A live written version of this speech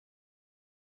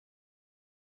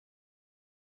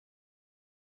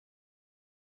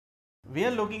we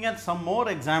are looking at some more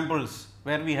examples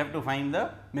where we have to find the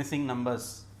missing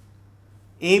numbers.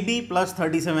 AB plus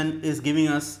 37 is giving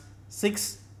us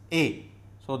 6A.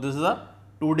 So, this is a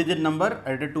 2-digit number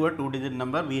added to a 2-digit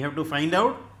number. We have to find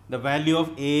out the value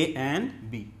of A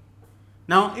and B.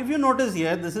 Now, if you notice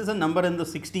here, this is a number in the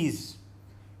 60s.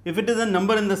 If it is a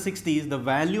number in the 60s, the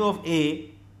value of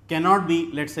A cannot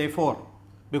be, let us say, 4,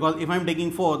 because if I am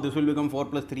taking 4, this will become 4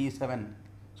 plus 3 is 7.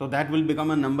 So, that will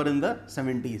become a number in the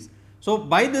 70s. So,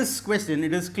 by this question,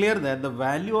 it is clear that the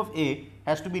value of A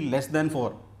has to be less than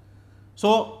 4.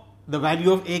 So, the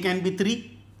value of A can be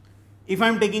 3. If I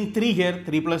am taking 3 here,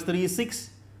 3 plus 3 is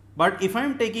 6. But if I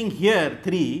am taking here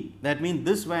 3, that means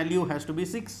this value has to be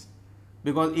 6.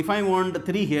 Because if I want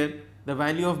 3 here, the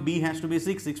value of B has to be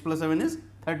 6. 6 plus 7 is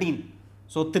 13.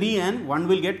 So, 3 and 1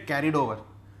 will get carried over.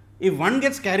 If 1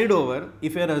 gets carried over,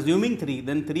 if you are assuming 3,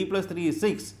 then 3 plus 3 is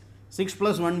 6. 6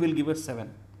 plus 1 will give us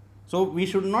 7. So, we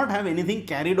should not have anything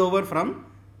carried over from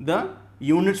the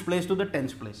units place to the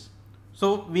tens place.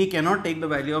 So, we cannot take the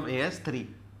value of A as 3.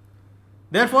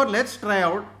 Therefore, let us try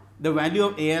out the value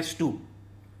of A as 2.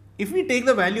 If we take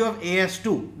the value of A as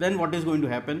 2, then what is going to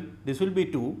happen? This will be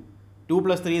 2. 2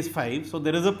 plus 3 is 5. So,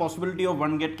 there is a possibility of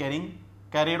 1 get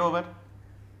carried over.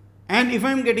 And if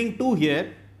I am getting 2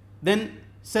 here, then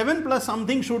 7 plus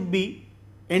something should be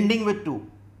ending with 2.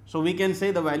 So, we can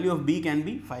say the value of B can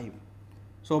be 5.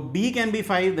 So, B can be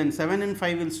 5, then 7 and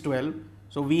 5 is 12.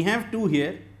 So, we have 2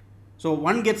 here. So,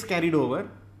 1 gets carried over,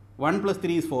 1 plus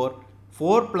 3 is 4,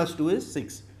 4 plus 2 is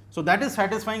 6. So, that is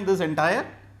satisfying this entire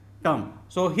term.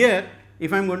 So, here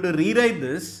if I am going to rewrite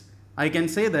this, I can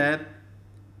say that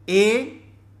A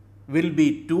will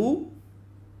be 2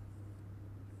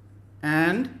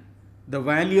 and the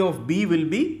value of B will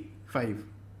be 5.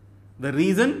 The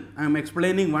reason I am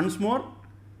explaining once more,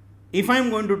 if I am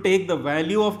going to take the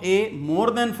value of A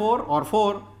more than 4 or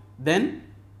 4, then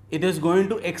it is going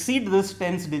to exceed this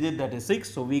tens digit, that is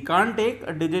 6. So, we can't take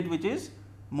a digit which is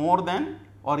more than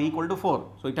or equal to 4.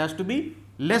 So, it has to be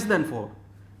less than 4.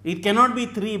 It cannot be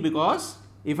 3 because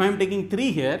if I am taking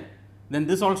 3 here, then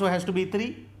this also has to be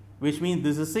 3, which means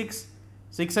this is 6.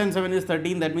 6 and 7 is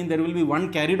 13, that means there will be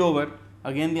 1 carried over.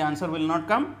 Again the answer will not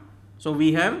come. So,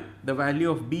 we have the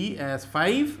value of B as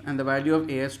 5 and the value of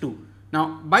A as 2.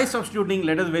 Now, by substituting,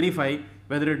 let us verify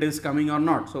whether it is coming or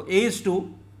not. So, A is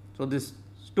 2. So, this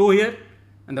is 2 here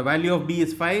and the value of B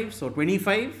is 5. So,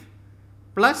 25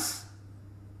 plus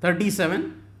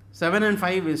 37, 7 and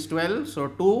 5 is 12. So,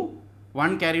 2,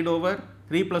 1 carried over,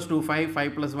 3 plus 2, 5,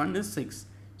 5 plus 1 is 6.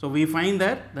 So, we find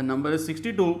that the number is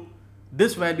 62.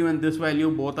 This value and this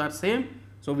value both are same.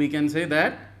 So, we can say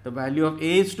that the value of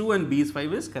A is 2 and B is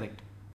 5 is correct.